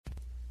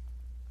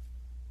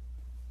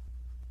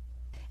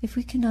if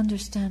we can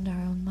understand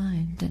our own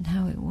mind and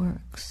how it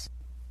works,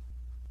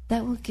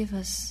 that will give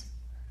us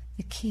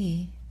the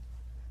key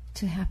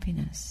to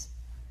happiness,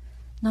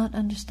 not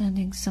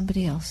understanding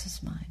somebody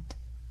else's mind.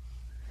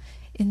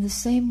 In the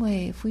same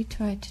way, if we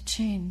try to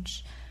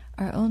change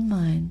our own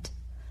mind,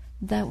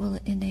 that will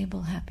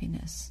enable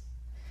happiness.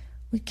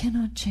 We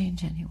cannot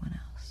change anyone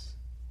else.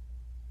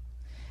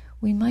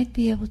 We might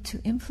be able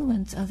to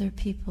influence other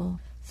people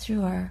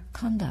through our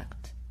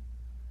conduct,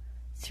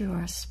 through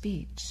our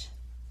speech,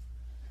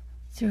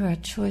 through our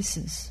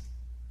choices,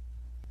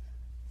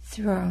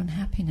 through our own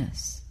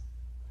happiness,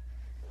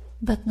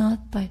 but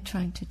not by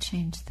trying to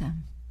change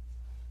them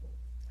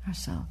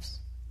ourselves.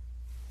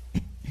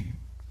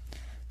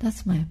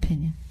 That's my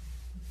opinion.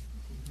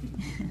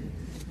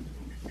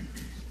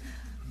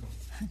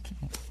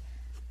 Okay.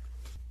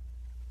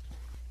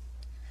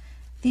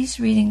 These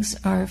readings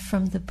are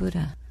from the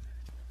Buddha.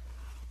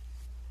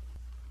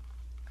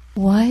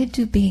 Why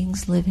do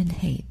beings live in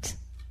hate?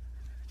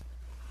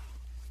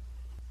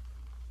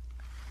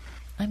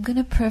 I'm going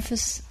to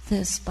preface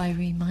this by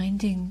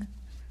reminding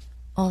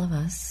all of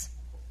us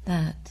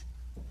that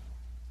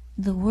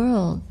the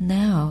world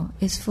now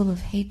is full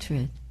of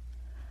hatred,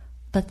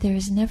 but there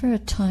is never a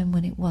time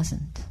when it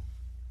wasn't.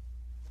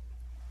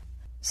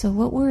 So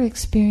what we're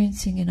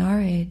experiencing in our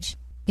age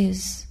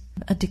is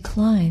a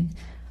decline.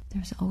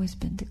 There's always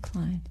been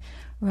decline.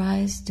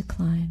 Rise,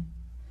 decline.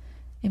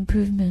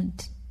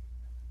 Improvement,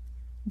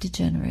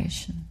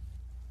 degeneration.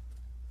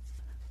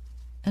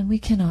 And we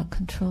cannot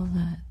control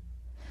that.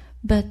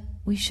 But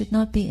we should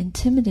not be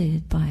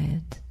intimidated by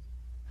it.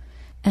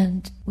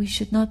 And we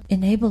should not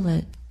enable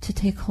it to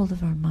take hold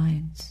of our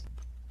minds.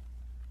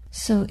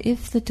 So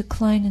if the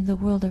decline in the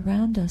world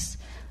around us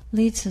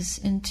leads us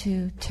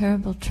into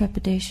terrible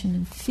trepidation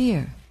and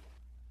fear,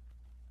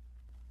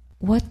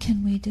 what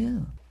can we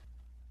do?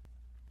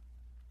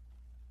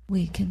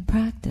 We can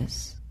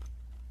practice.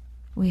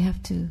 We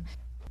have to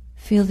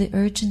feel the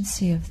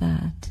urgency of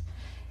that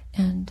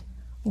and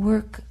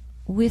work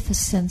with a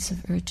sense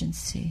of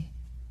urgency.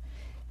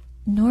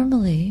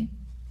 Normally,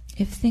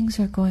 if things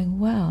are going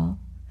well,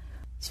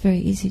 it's very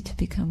easy to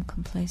become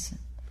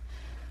complacent.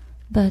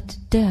 But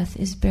death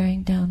is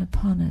bearing down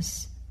upon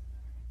us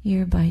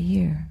year by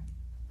year.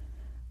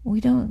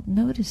 We don't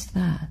notice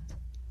that.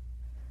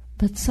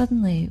 But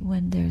suddenly,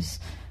 when there's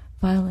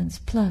violence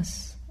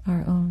plus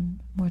our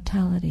own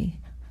mortality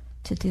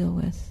to deal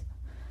with,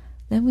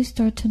 then we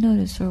start to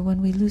notice, or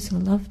when we lose a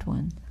loved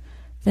one,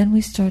 then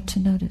we start to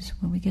notice.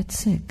 When we get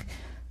sick,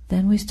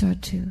 then we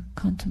start to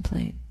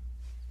contemplate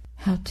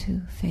how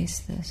to face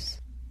this.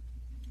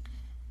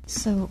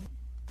 So,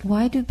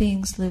 why do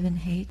beings live in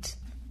hate?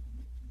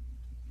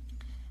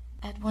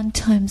 At one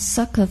time,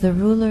 Sakka, the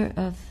ruler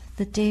of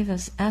the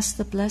Devas, asked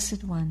the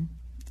Blessed One,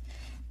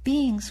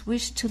 beings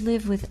wish to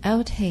live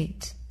without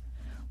hate,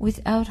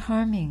 without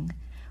harming,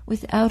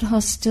 without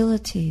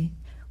hostility,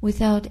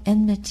 without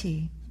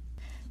enmity.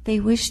 They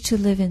wish to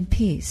live in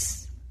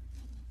peace.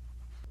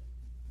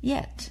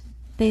 Yet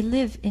they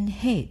live in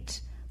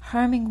hate,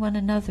 harming one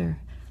another,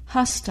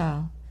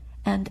 hostile,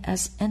 and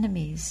as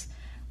enemies.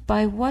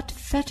 By what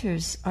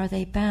fetters are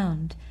they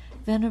bound,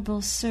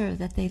 Venerable Sir,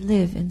 that they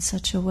live in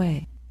such a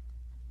way?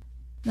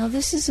 Now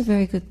this is a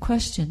very good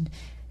question.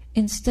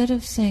 Instead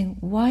of saying,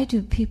 why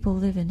do people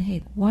live in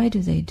hate? Why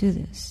do they do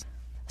this?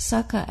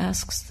 Sakka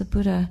asks the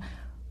Buddha,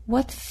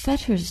 what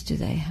fetters do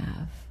they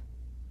have?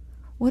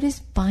 What is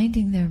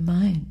binding their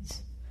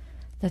minds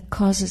that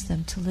causes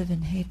them to live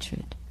in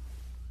hatred?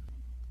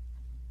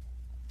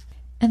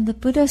 And the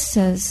Buddha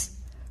says,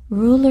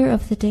 ruler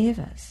of the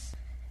Devas,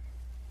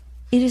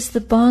 it is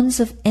the bonds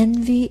of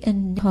envy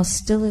and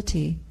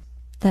hostility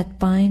that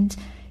bind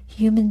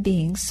human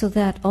beings, so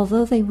that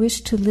although they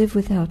wish to live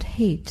without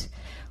hate,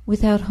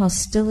 without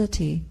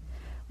hostility,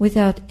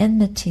 without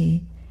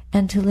enmity,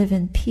 and to live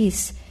in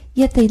peace,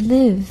 yet they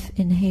live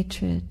in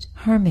hatred,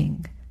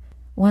 harming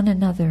one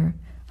another,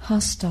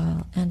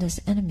 hostile, and as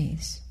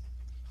enemies.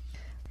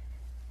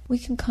 We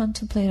can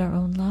contemplate our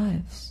own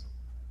lives.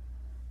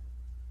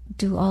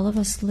 Do all of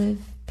us live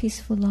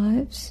peaceful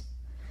lives?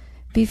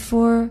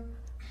 Before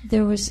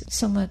there was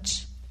so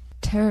much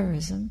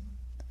terrorism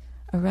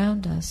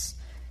around us,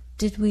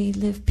 did we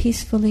live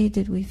peacefully?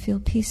 Did we feel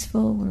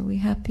peaceful? Were we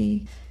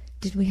happy?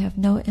 Did we have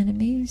no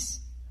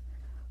enemies?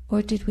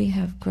 Or did we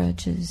have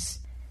grudges,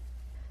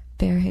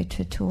 bear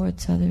hatred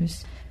towards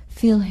others,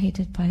 feel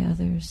hated by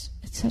others,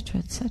 etc.,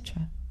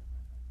 etc.?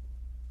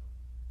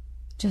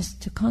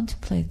 Just to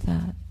contemplate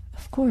that,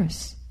 of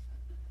course.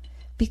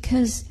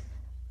 Because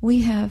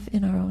we have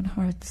in our own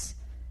hearts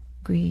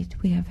greed,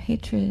 we have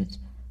hatred,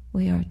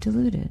 we are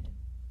deluded.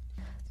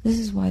 This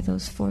is why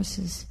those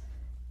forces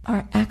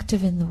are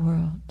active in the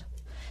world.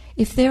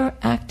 If they are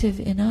active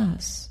in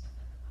us,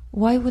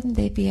 why wouldn't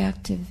they be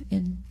active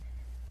in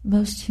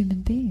most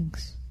human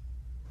beings?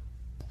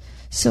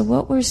 So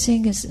what we're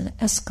seeing is an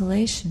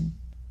escalation,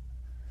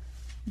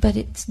 but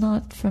it's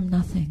not from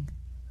nothing.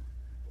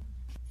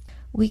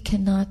 We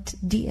cannot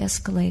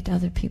de-escalate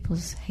other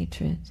people's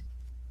hatred.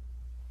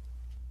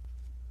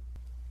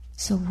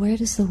 So where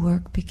does the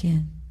work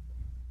begin?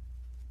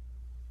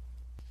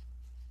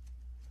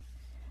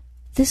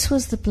 This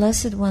was the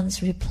Blessed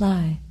One's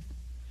reply.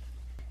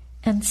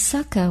 And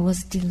Sakka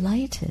was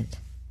delighted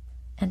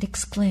and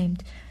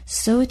exclaimed,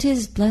 "So it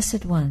is,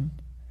 Blessed One,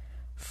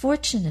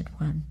 Fortunate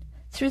One.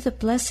 Through the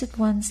Blessed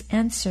One's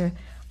answer,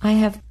 I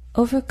have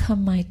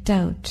overcome my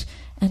doubt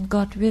and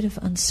got rid of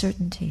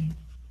uncertainty."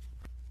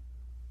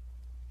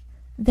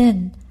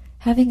 Then,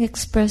 having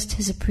expressed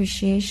his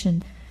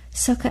appreciation,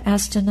 Sakka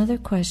asked another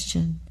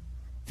question.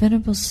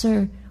 "Venerable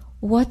Sir,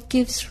 what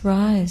gives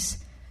rise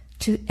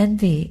to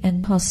envy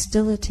and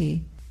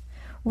hostility?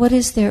 What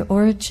is their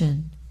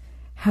origin?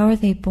 How are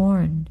they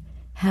born?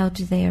 How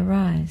do they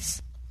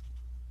arise?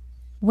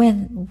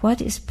 When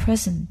what is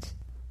present,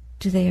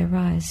 do they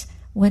arise?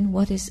 When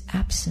what is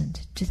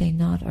absent, do they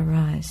not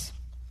arise?"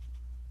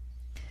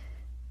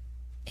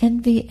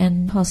 Envy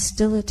and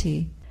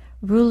hostility,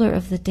 ruler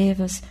of the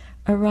Devas,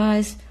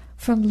 arise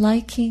from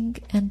liking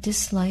and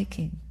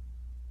disliking.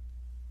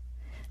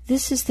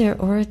 This is their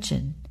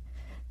origin.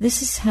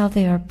 This is how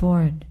they are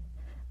born.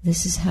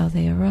 This is how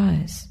they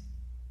arise.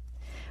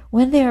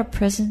 When they are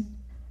present,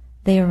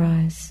 they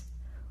arise.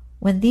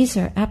 When these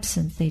are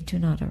absent, they do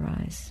not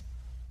arise.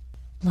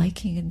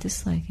 Liking and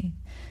disliking.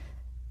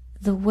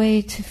 The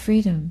way to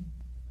freedom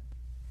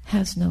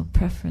has no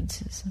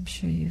preferences. I'm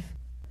sure you've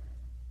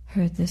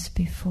heard this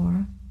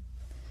before.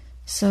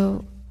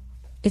 So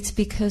it's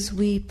because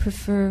we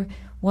prefer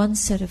one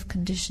set of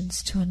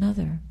conditions to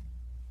another.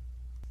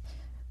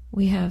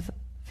 We have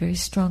very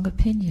strong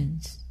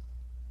opinions.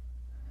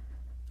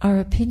 Our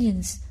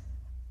opinions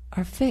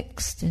are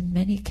fixed in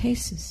many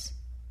cases.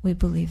 We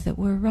believe that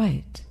we're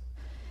right.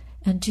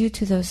 And due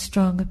to those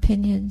strong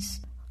opinions,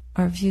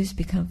 our views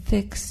become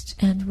fixed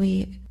and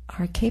we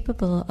are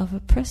capable of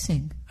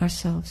oppressing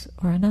ourselves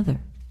or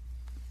another.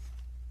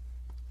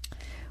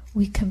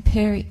 We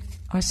compare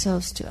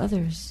ourselves to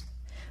others.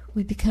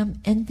 We become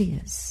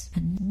envious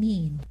and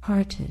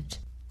mean-hearted.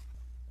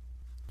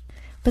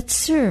 But,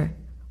 sir,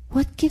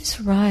 what gives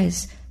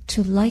rise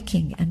to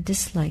liking and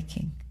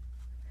disliking?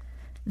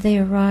 They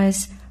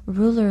arise,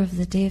 ruler of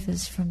the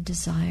Devas, from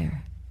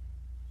desire.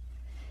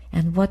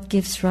 And what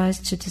gives rise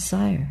to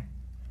desire?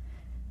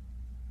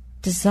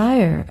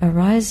 Desire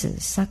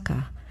arises,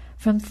 Sakka,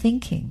 from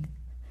thinking.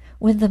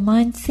 When the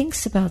mind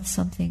thinks about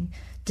something,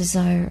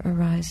 desire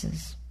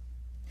arises.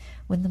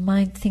 When the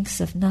mind thinks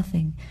of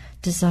nothing,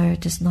 desire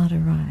does not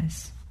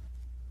arise.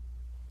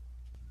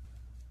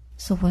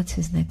 So what's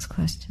his next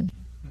question?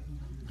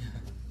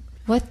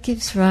 What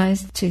gives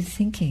rise to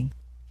thinking?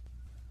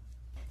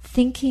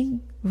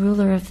 Thinking,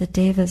 ruler of the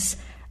Devas,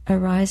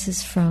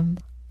 arises from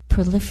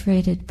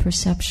proliferated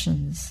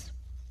perceptions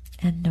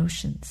and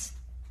notions.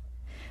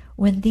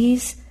 When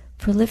these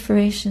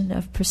proliferation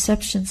of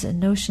perceptions and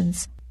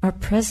notions are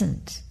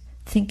present,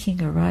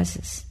 thinking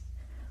arises.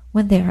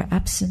 When they are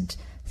absent,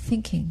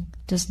 thinking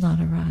does not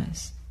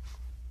arise.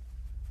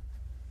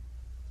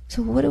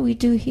 So what do we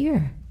do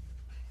here?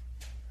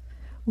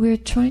 We're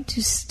trying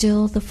to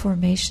still the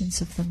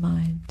formations of the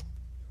mind.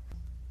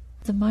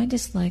 The mind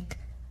is like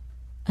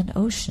an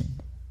ocean,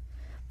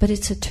 but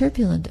it's a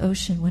turbulent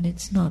ocean when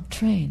it's not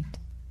trained.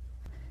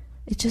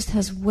 It just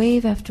has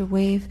wave after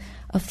wave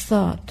of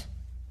thought,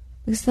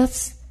 because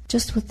that's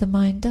just what the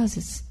mind does.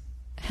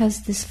 It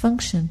has this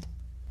function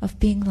of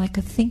being like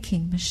a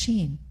thinking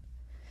machine.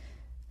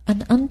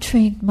 An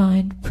untrained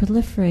mind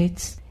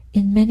proliferates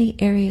in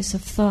many areas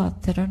of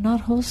thought that are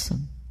not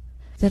wholesome,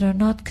 that are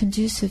not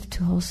conducive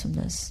to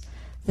wholesomeness,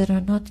 that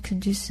are not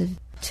conducive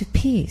to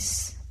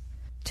peace,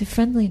 to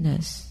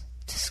friendliness,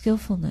 to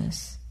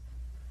skillfulness,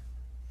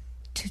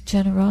 to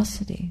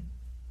generosity,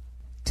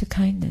 to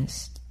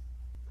kindness,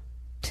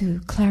 to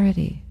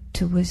clarity,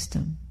 to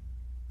wisdom,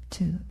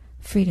 to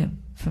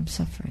freedom from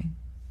suffering.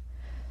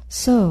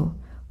 So,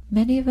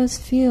 many of us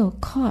feel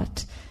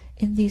caught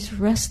in these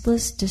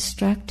restless,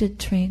 distracted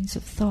trains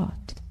of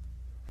thought,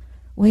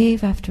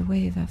 wave after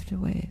wave after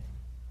wave.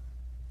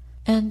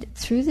 And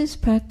through this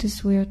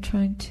practice we are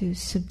trying to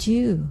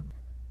subdue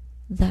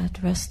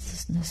that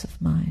restlessness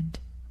of mind.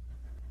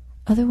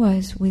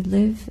 Otherwise we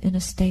live in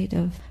a state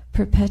of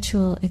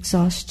perpetual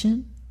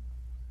exhaustion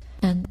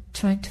and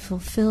trying to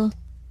fulfill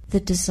the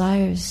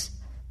desires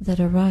that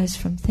arise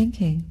from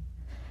thinking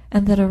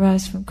and that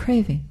arise from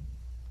craving.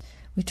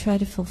 We try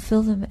to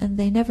fulfill them and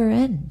they never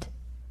end.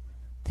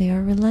 They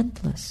are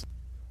relentless,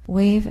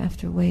 wave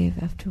after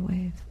wave after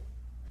wave.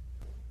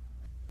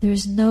 There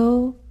is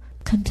no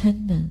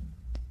contentment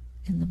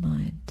in the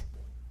mind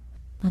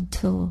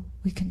until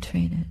we can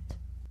train it.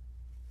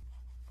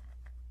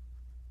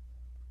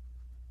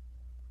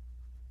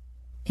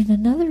 In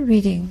another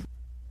reading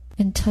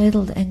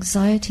entitled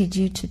Anxiety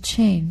Due to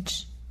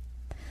Change,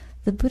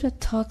 the Buddha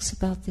talks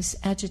about this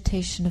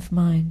agitation of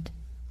mind.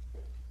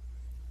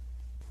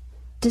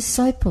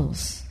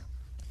 Disciples,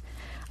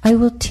 I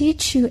will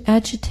teach you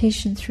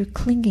agitation through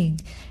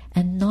clinging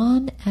and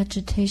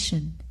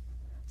non-agitation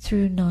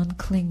through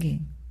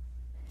non-clinging.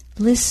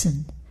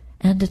 Listen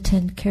and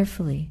attend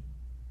carefully.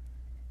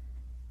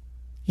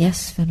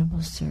 Yes,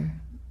 Venerable Sir,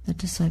 the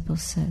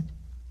disciples said.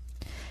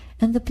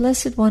 And the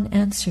Blessed One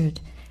answered,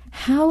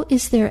 how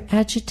is there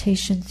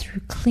agitation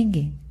through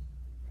clinging?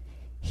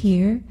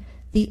 Here,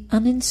 the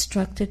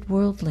uninstructed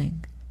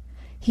worldling.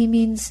 He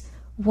means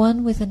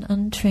one with an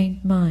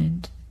untrained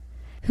mind,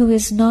 who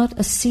is not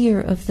a seer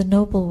of the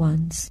noble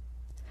ones,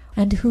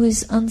 and who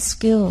is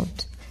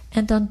unskilled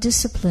and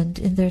undisciplined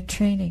in their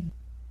training,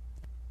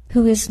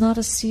 who is not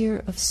a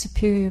seer of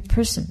superior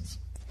persons,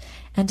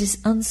 and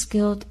is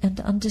unskilled and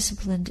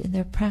undisciplined in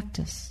their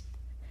practice,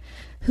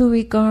 who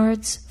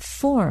regards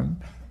form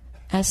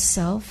as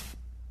self,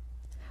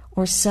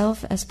 or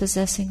self as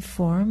possessing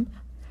form,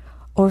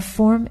 or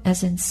form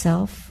as in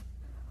self,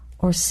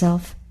 or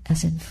self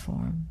as in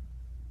form.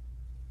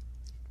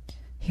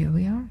 Here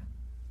we are.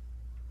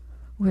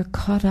 We're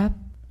caught up,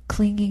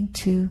 clinging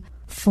to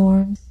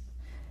form,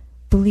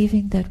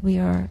 believing that we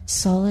are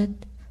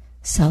solid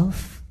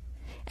self,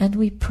 and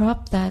we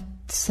prop that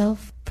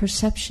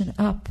self-perception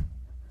up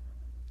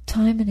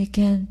time and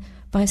again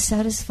by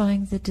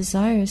satisfying the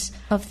desires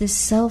of this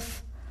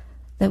self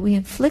that we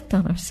inflict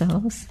on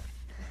ourselves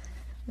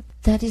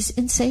that is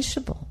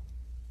insatiable,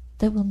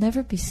 that will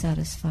never be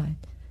satisfied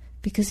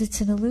because it's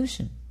an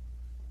illusion.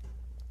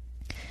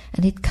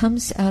 And it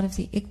comes out of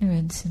the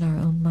ignorance in our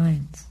own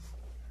minds.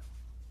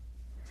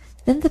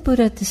 Then the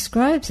Buddha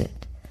describes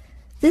it.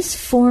 This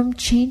form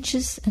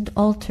changes and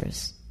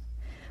alters.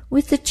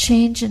 With the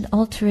change and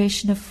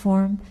alteration of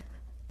form,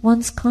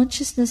 one's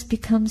consciousness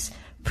becomes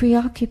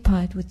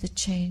preoccupied with the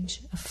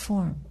change of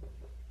form.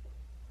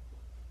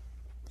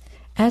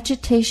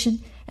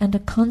 Agitation and a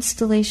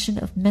constellation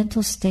of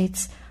mental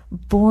states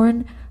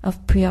born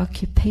of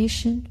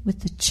preoccupation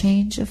with the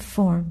change of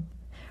form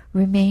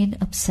remain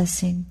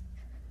obsessing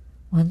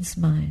one's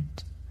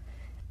mind.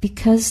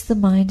 Because the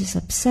mind is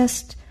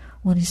obsessed,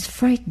 one is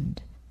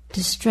frightened,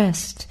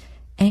 distressed,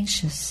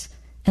 anxious,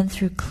 and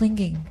through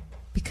clinging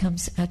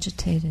becomes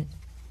agitated.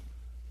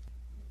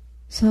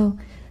 So,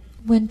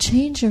 when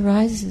change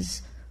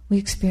arises, we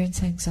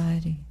experience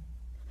anxiety.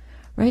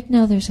 Right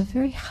now there's a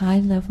very high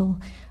level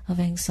of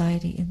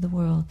anxiety in the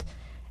world.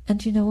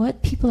 And you know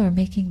what? People are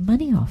making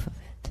money off of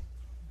it.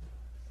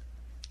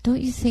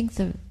 Don't you think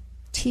the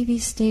TV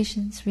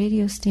stations,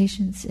 radio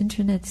stations,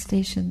 internet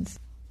stations,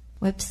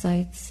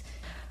 websites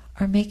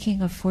are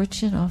making a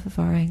fortune off of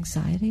our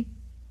anxiety?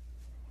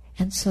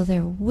 And so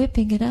they're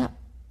whipping it up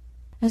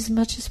as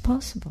much as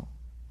possible.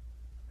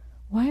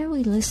 Why are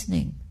we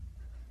listening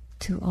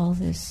to all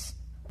this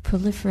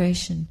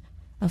proliferation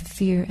of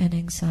fear and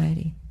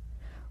anxiety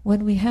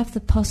when we have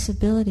the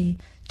possibility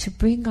to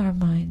bring our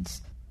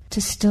minds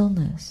to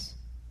stillness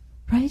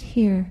right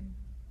here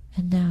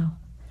and now?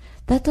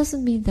 That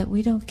doesn't mean that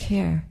we don't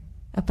care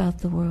about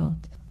the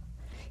world.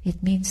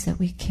 It means that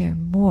we care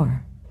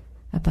more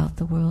about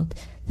the world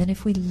than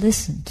if we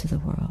listen to the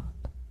world.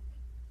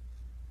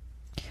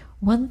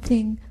 One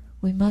thing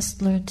we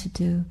must learn to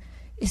do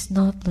is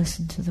not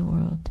listen to the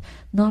world,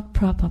 not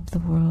prop up the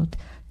world,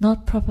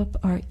 not prop up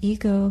our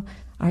ego,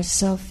 our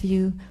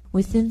self-view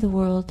within the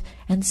world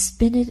and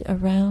spin it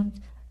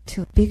around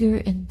to bigger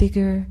and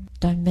bigger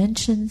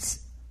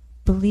dimensions,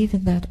 believe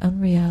in that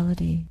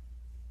unreality,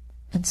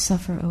 and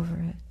suffer over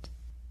it.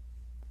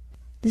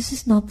 This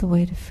is not the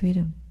way to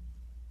freedom.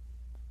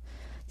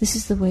 This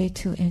is the way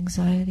to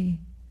anxiety,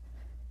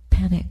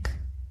 panic,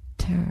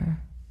 terror.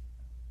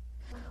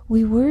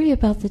 We worry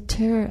about the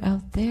terror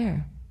out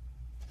there,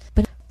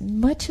 but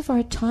much of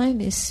our time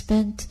is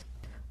spent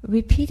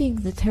repeating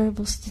the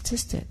terrible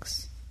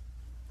statistics.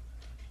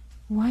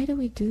 Why do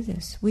we do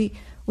this? We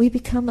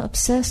become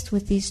obsessed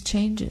with these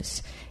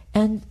changes,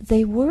 and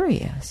they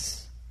worry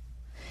us.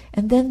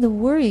 And then the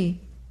worry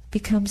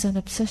becomes an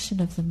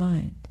obsession of the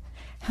mind.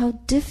 How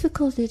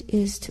difficult it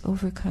is to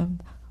overcome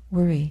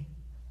worry.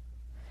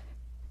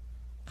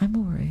 I'm a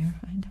worrier,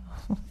 I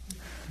know.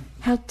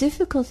 How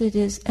difficult it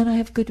is, and I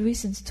have good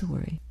reasons to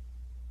worry.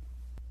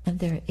 And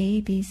there are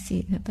A, B,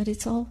 C, but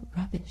it's all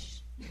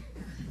rubbish.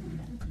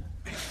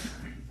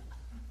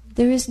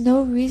 There is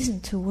no reason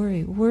to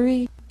worry.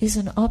 Worry is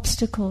an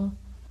obstacle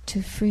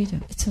to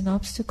freedom. It's an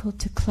obstacle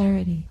to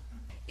clarity.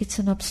 It's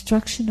an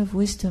obstruction of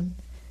wisdom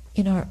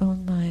in our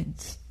own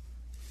minds.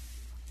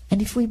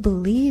 And if we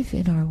believe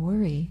in our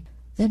worry,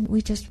 then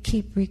we just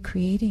keep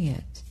recreating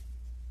it.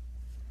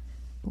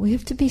 We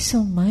have to be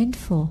so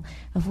mindful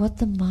of what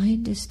the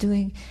mind is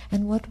doing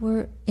and what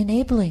we're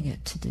enabling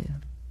it to do.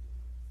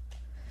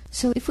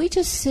 So if we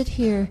just sit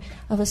here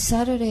of a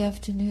Saturday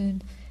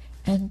afternoon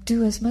and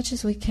do as much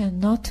as we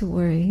can not to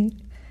worry,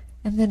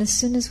 and then as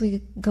soon as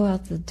we go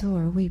out the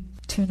door, we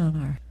turn on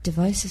our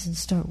devices and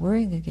start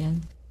worrying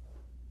again,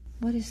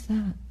 what is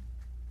that?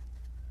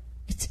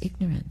 It's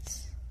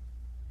ignorance.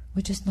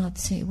 We're just not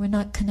seeing, we're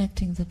not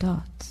connecting the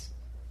dots.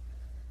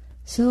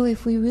 So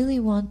if we really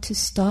want to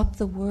stop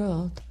the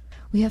world,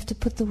 we have to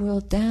put the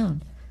world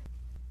down.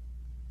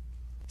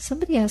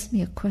 Somebody asked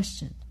me a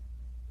question.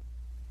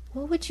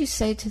 What would you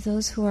say to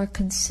those who are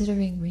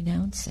considering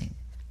renouncing?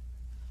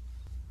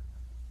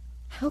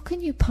 How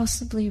can you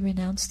possibly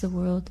renounce the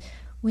world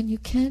when you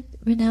can't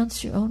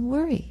renounce your own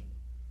worry?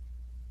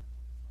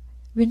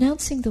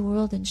 Renouncing the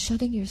world and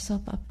shutting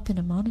yourself up in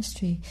a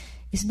monastery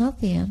is not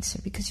the answer,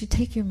 because you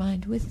take your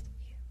mind with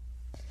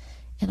you.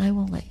 and I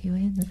won't let you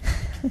in.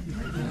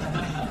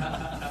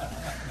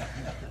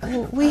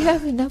 Well, we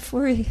have enough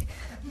worry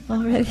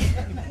already.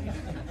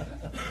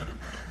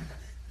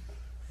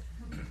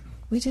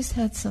 We just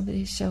had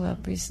somebody show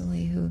up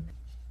recently who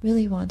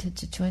really wanted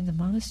to join the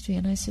monastery,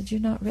 and I said, you're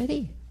not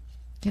ready.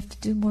 You have to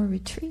do more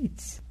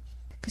retreats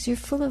because you're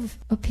full of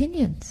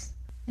opinions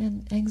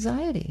and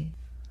anxiety,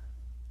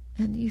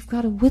 and you've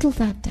got to whittle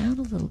that down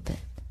a little bit.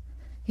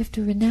 You have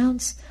to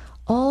renounce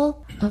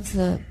all of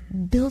the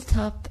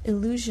built-up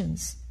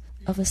illusions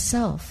of a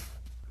self,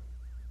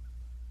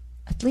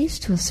 at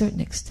least to a certain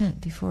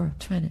extent, before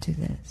trying to do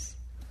this.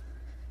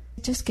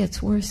 It just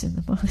gets worse in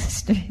the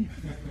monastery.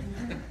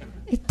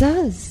 It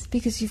does,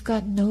 because you've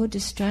got no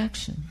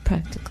distraction,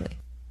 practically.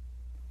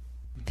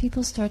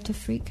 People start to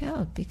freak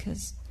out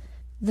because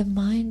the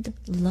mind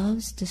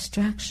loves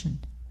distraction,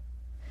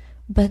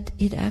 but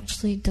it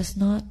actually does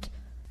not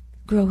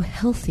grow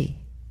healthy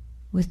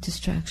with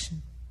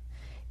distraction.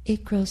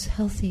 It grows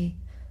healthy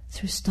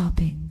through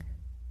stopping.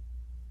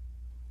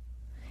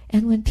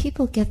 And when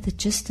people get the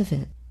gist of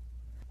it,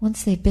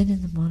 once they've been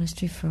in the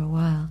monastery for a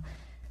while,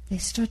 they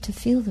start to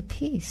feel the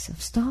peace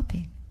of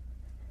stopping.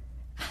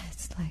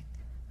 It's like,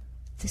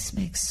 this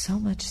makes so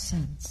much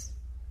sense.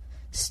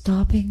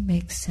 Stopping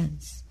makes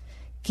sense.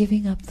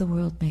 Giving up the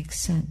world makes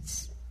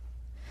sense.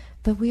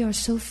 But we are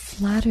so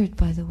flattered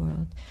by the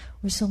world.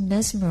 We're so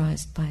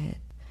mesmerized by it.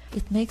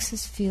 It makes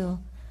us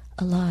feel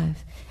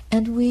alive.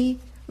 And we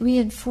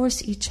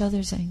reinforce each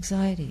other's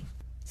anxiety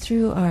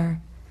through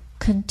our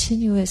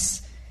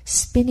continuous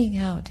spinning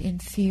out in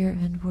fear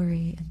and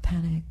worry and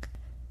panic,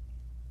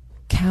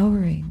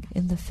 cowering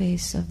in the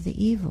face of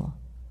the evil.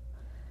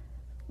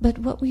 But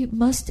what we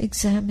must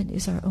examine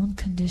is our own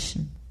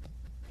condition.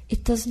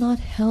 It does not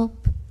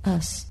help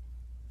us.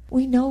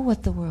 We know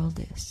what the world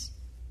is.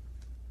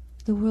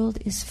 The world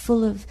is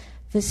full of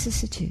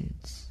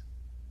vicissitudes,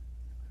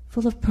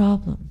 full of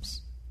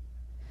problems.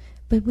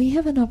 But we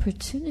have an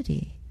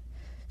opportunity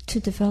to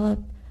develop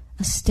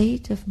a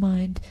state of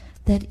mind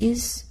that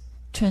is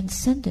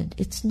transcendent.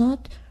 It's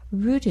not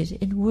rooted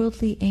in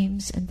worldly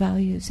aims and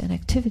values and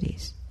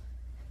activities.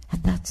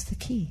 And that's the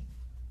key.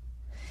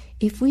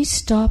 If we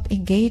stop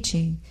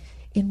engaging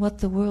in what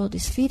the world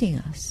is feeding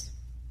us,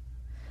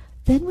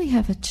 then we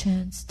have a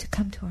chance to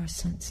come to our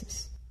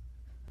senses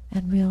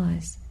and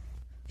realize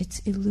it's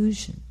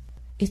illusion.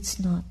 It's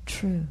not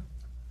true.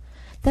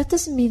 That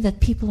doesn't mean that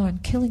people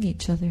aren't killing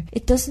each other.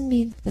 It doesn't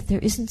mean that there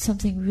isn't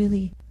something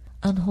really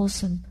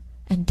unwholesome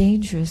and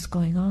dangerous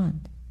going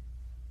on.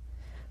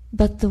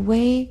 But the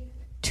way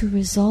to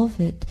resolve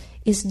it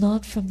is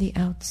not from the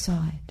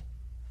outside.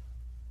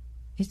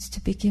 It's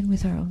to begin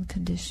with our own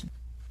condition.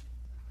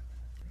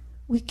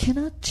 We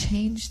cannot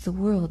change the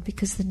world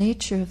because the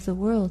nature of the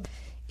world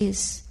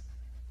is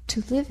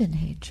to live in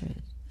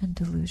hatred and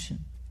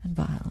delusion and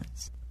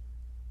violence.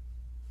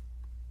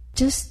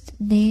 Just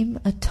name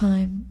a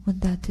time when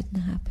that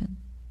didn't happen.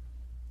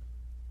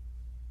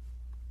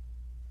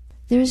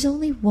 There is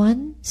only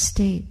one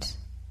state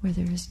where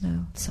there is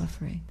no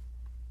suffering,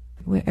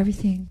 where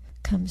everything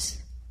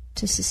comes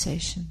to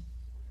cessation,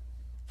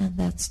 and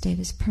that state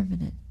is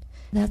permanent.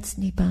 That's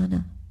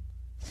Nibbana.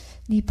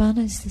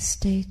 Nibbana is the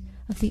state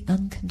of the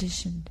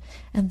unconditioned,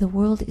 and the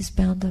world is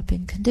bound up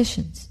in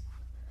conditions.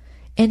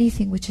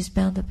 Anything which is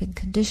bound up in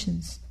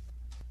conditions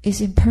is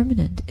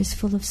impermanent, is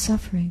full of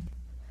suffering,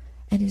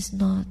 and is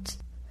not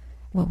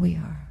what we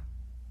are.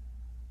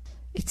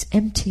 It's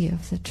empty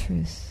of the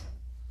truth.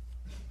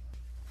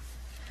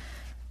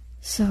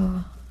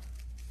 So,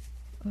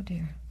 oh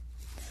dear.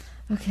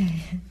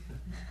 Okay,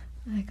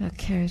 I got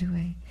carried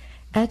away.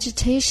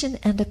 Agitation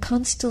and a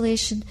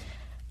constellation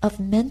of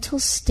mental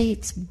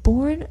states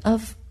born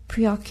of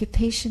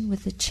preoccupation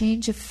with the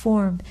change of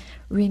form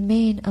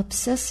remain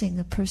obsessing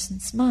a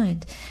person's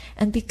mind.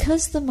 And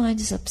because the mind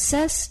is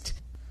obsessed,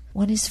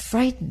 one is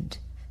frightened,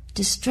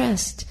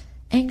 distressed,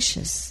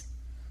 anxious,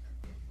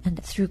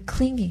 and through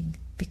clinging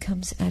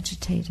becomes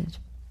agitated.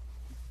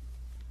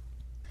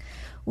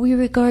 We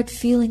regard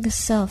feeling as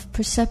self,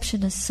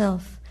 perception as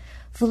self,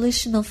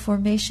 volitional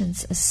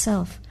formations as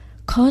self,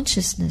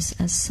 consciousness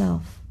as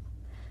self.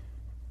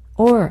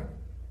 Or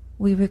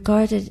we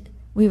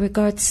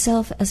regard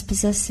self as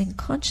possessing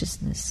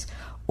consciousness,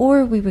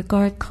 or we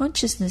regard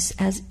consciousness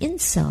as in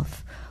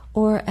self,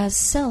 or as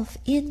self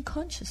in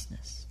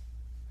consciousness.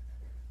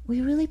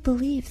 We really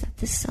believe that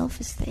this self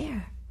is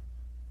there.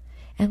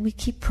 And we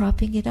keep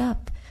propping it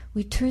up.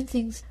 We turn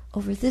things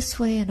over this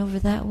way and over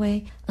that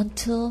way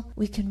until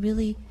we can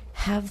really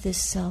have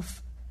this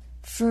self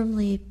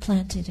firmly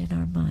planted in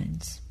our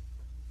minds.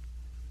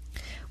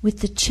 With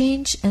the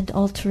change and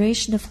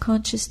alteration of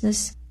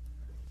consciousness,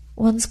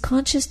 one's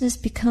consciousness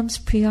becomes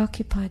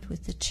preoccupied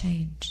with the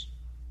change.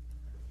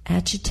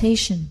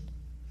 Agitation,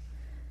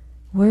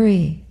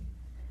 worry,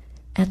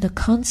 and a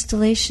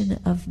constellation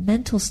of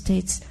mental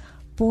states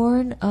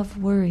born of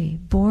worry,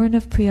 born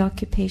of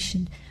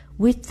preoccupation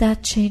with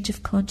that change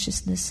of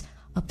consciousness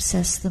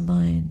obsess the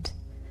mind.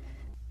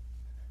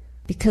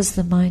 Because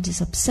the mind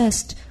is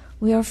obsessed,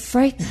 we are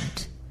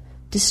frightened,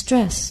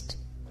 distressed,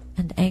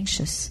 and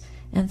anxious,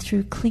 and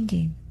through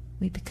clinging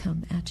we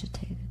become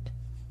agitated.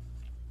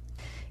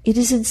 It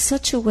is in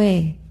such a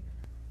way,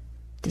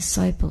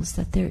 disciples,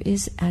 that there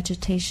is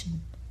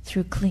agitation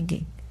through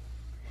clinging.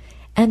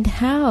 And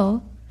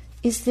how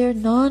is there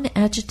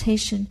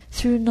non-agitation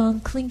through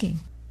non-clinging?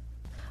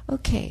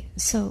 Okay,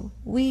 so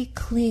we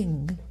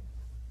cling.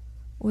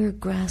 We're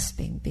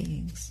grasping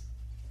beings.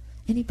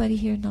 Anybody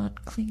here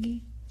not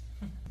clingy?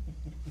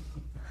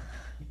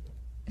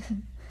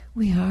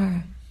 We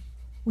are.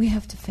 We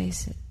have to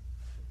face it.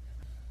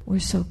 We're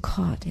so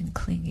caught in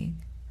clinging.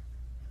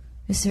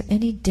 Is there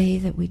any day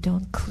that we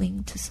don't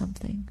cling to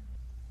something?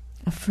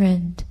 A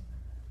friend,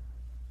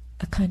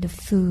 a kind of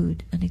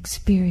food, an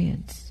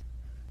experience,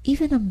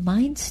 even a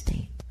mind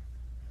state.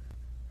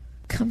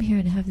 Come here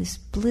and have this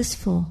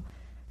blissful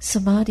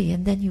samadhi,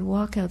 and then you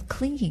walk out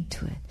clinging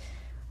to it.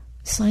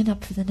 Sign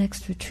up for the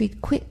next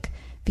retreat quick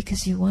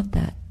because you want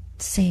that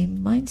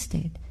same mind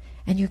state,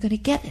 and you're going to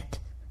get it,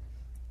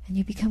 and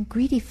you become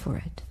greedy for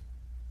it.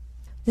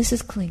 This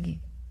is clinging,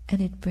 and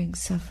it brings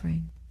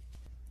suffering.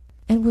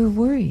 And we're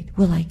worried,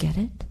 will I get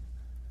it?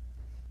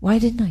 Why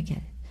didn't I get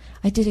it?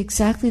 I did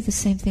exactly the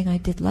same thing I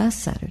did last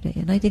Saturday,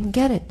 and I didn't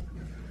get it.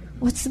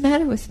 What's the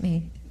matter with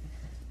me?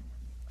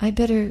 I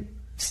better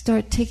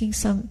start taking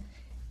some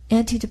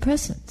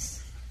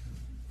antidepressants,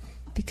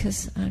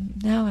 because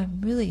I'm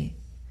really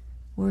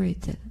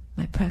worried that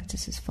my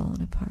practice has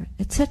fallen apart,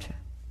 etc.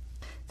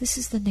 This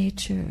is the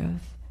nature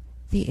of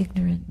the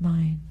ignorant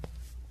mind.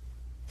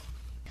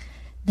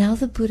 Now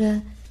the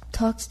Buddha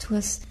talks to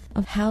us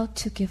of how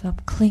to give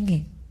up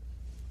clinging.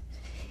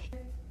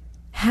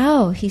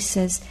 How, he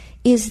says,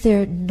 is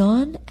there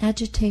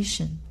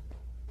non-agitation?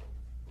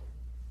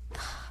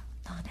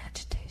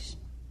 Non-agitation.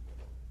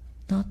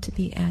 Not to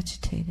be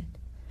agitated.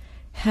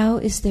 How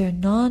is there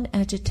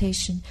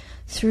non-agitation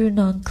through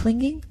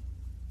non-clinging?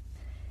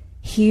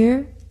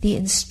 Here, the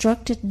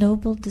instructed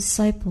noble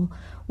disciple,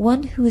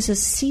 one who is a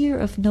seer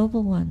of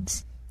noble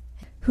ones,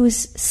 who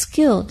is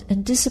skilled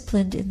and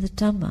disciplined in the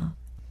Dhamma,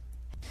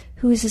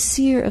 who is a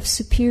seer of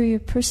superior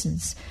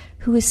persons,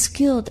 who is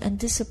skilled and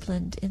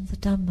disciplined in the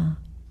Dhamma,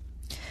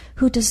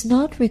 who does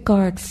not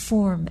regard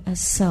form as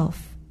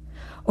self,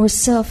 or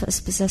self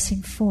as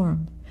possessing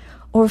form,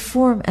 or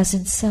form as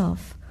in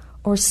self,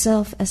 or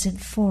self as in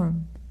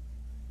form.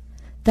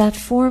 That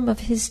form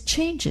of his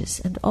changes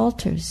and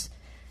alters.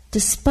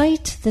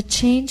 Despite the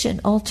change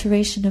and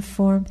alteration of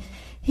form,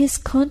 his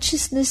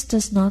consciousness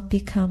does not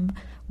become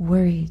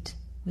worried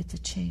with the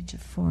change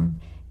of form,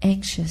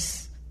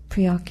 anxious,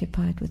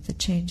 preoccupied with the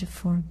change of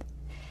form.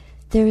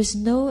 There is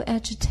no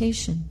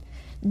agitation,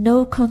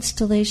 no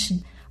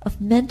constellation of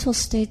mental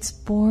states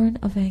born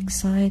of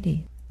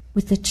anxiety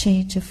with the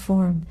change of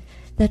form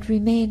that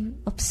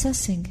remain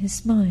obsessing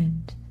his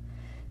mind.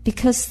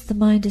 Because the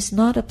mind is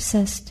not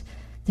obsessed,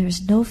 there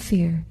is no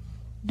fear,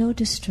 no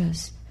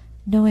distress,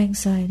 no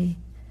anxiety.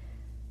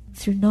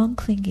 Through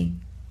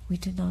non-clinging, we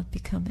do not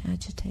become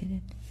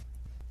agitated.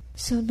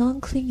 So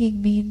non-clinging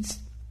means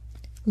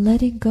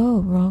letting go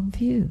wrong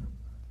view.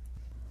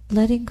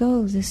 Letting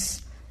go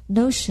this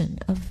notion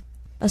of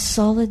a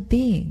solid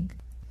being.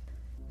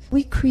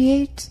 We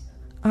create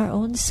our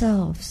own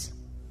selves,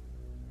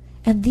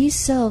 and these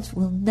selves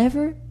will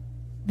never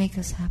make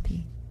us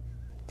happy.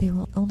 They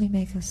will only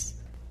make us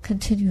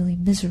continually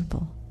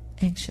miserable,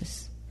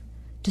 anxious,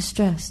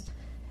 distressed,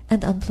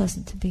 and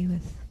unpleasant to be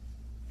with.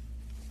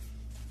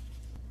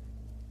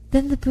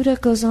 Then the Buddha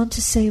goes on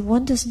to say,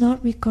 one does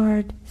not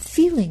regard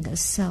feeling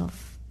as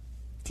self.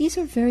 These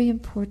are very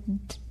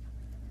important.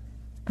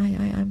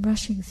 I'm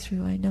rushing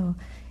through, I know.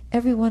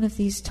 Every one of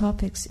these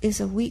topics is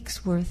a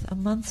week's worth, a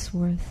month's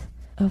worth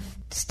of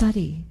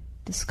study,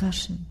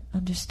 discussion,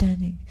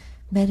 understanding,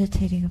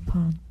 meditating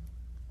upon.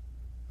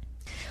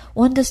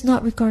 One does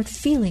not regard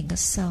feeling as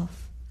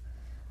self.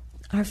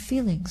 Our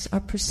feelings, our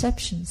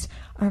perceptions,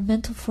 our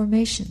mental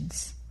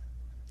formations,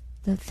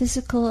 the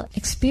physical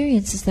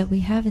experiences that we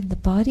have in the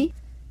body,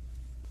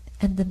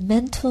 and the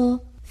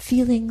mental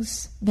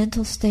feelings,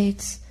 mental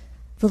states,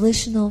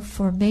 volitional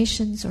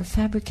formations or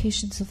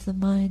fabrications of the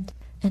mind,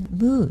 and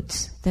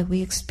moods that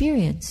we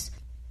experience,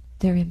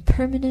 they're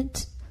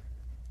impermanent,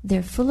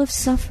 they're full of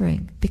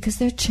suffering because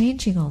they're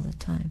changing all the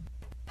time.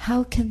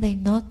 How can they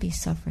not be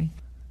suffering?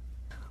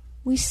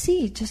 We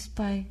see just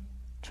by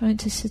trying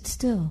to sit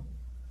still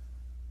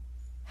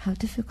how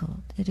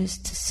difficult it is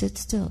to sit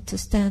still, to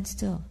stand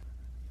still,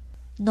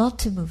 not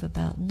to move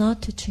about,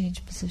 not to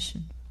change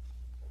position.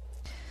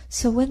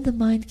 So when the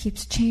mind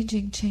keeps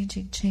changing,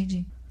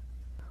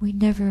 we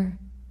never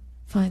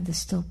find the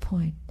still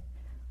point.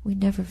 We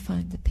never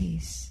find the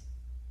peace.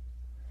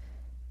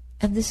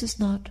 And this is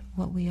not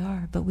what we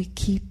are, but we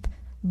keep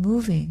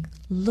moving,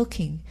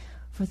 looking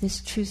for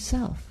this true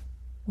self,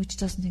 which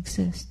doesn't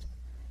exist.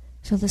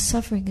 So the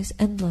suffering is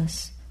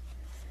endless.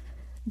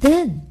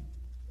 Then,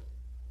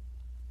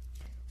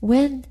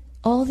 when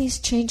all these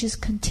changes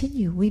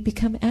continue, we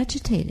become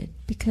agitated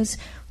because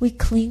we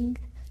cling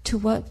to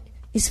what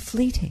is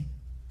fleeting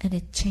and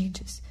it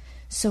changes.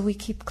 So we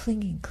keep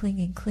clinging.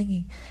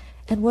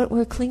 And what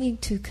we're clinging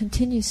to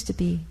continues to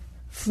be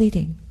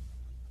fleeting.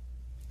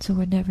 So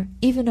we're never,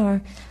 even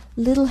our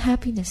little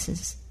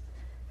happinesses,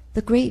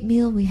 the great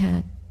meal we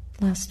had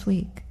last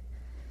week,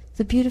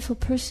 the beautiful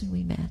person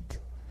we met,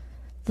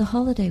 the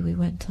holiday we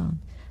went on,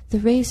 the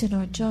raise in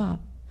our job,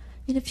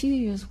 in a few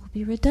years will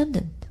be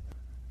redundant.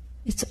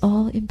 It's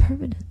all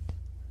impermanent.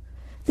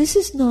 This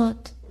is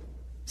not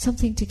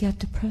something to get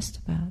depressed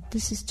about.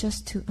 This is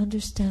just to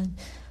understand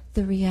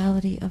the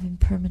reality of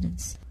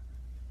impermanence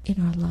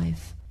in our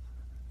life.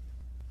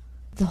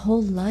 The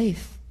whole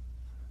life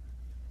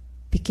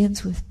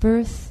begins with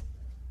birth,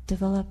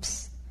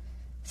 develops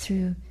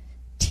through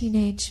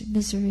teenage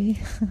misery,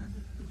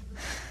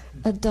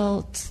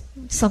 adult,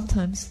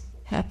 sometimes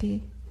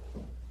happy,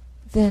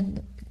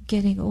 then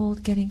getting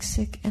old, getting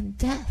sick, and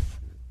death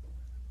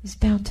is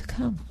bound to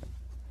come.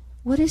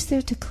 What is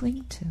there to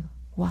cling to?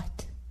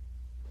 What?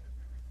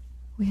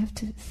 We have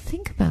to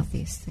think about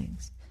these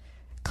things,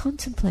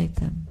 contemplate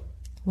them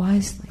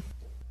wisely.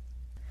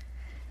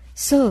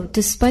 So,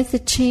 despite the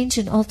change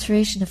and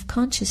alteration of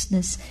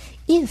consciousness,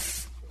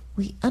 if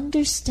we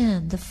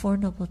understand the Four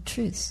Noble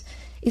Truths,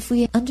 if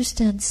we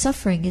understand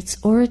suffering, its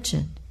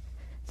origin,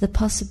 the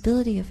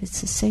possibility of its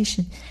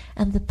cessation,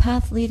 and the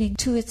path leading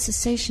to its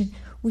cessation,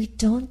 we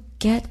don't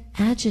get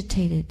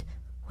agitated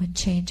when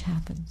change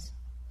happens.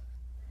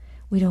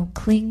 We don't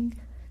cling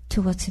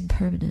to what's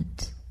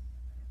impermanent.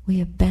 We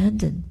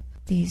abandon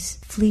these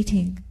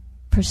fleeting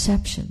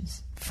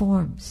perceptions,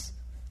 forms,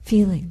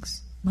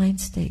 feelings, mind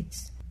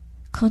states,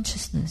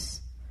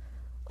 consciousness,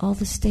 all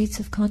the states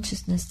of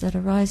consciousness that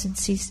arise and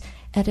cease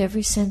at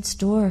every sense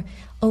door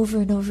over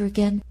and over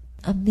again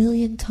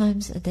 1,000,000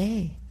 times a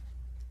day.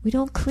 We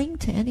don't cling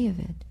to any of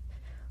it.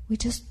 We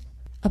just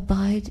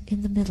abide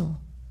in the middle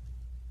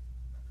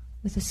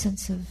with a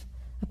sense of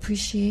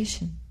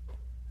appreciation.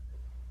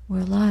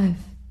 We're alive.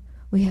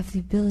 We have the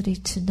ability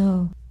to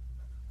know,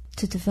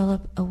 to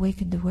develop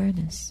awakened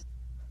awareness.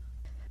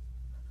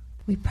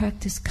 We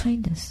practice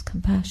kindness,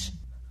 compassion.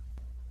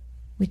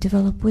 We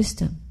develop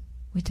wisdom.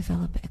 We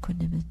develop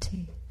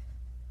equanimity.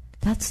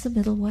 That's the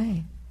middle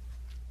way.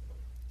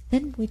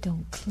 Then we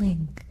don't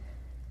cling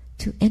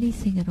to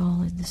anything at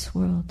all in this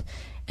world,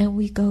 and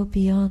we go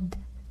beyond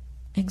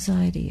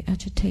anxiety,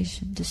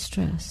 agitation,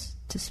 distress,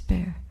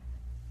 despair,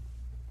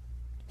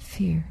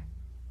 fear,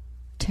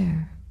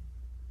 terror.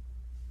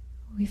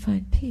 We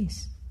find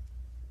peace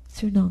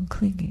through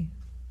non-clinging.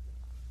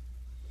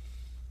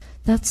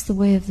 That's the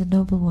way of the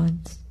noble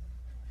ones.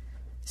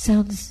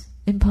 Sounds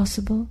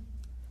impossible?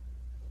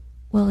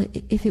 Well,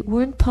 if it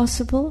weren't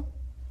possible,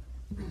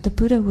 the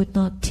Buddha would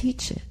not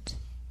teach it.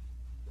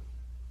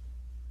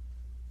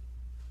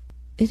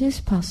 It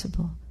is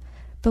possible,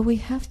 but we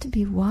have to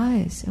be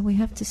wise and we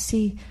have to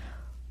see,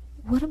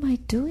 what am I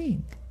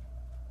doing?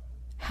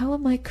 How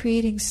am I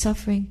creating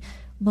suffering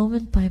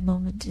moment by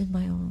moment in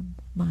my own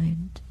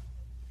mind?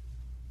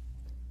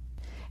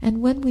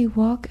 And when we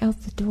walk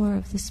out the door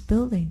of this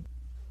building,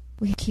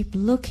 we keep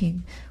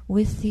looking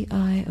with the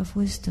eye of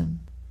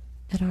wisdom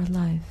at our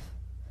life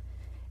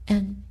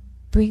and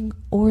bring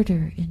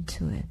order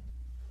into it.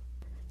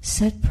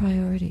 Set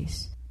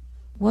priorities.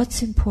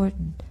 What's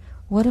important?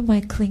 What am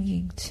I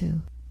clinging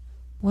to?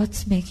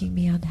 What's making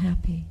me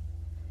unhappy?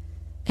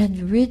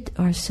 And rid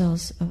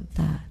ourselves of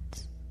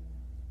that.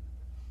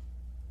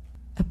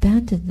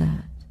 Abandon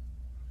that.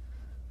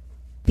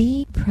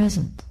 Be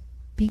present.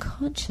 Be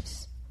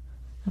conscious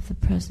of the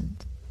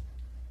present.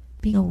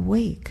 Being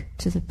awake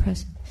to the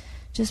present.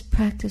 Just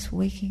practice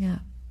waking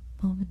up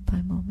moment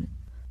by moment.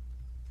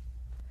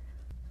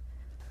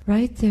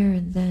 Right there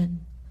and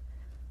then,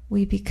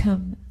 we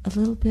become a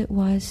little bit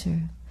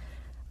wiser,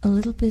 a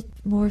little bit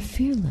more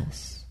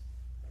fearless,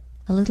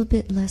 a little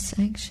bit less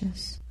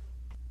anxious.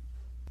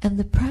 And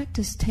the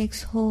practice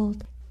takes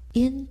hold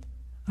in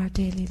our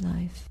daily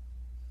life,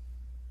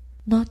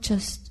 not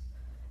just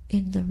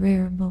in the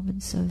rare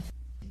moments of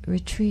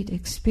retreat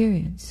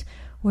experience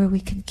where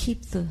we can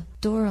keep the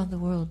door on the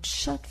world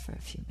shut for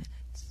a few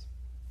minutes.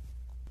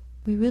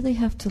 We really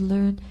have to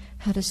learn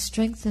how to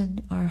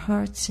strengthen our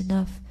hearts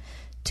enough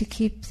to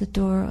keep the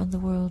door on the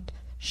world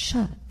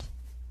shut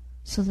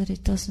so that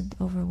it doesn't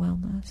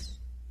overwhelm us.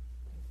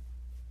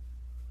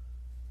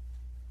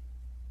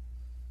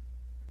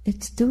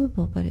 It's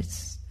doable, but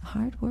it's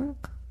hard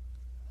work.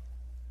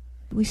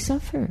 We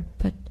suffer,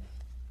 but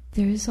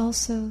there is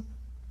also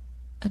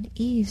an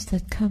ease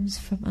that comes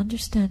from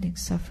understanding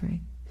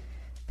suffering,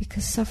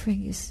 because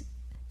suffering is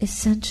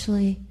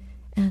essentially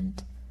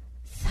and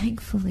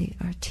thankfully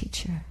our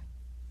teacher.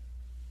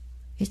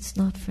 It's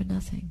not for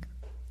nothing.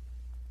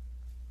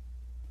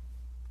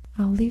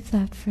 I'll leave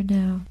that for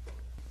now.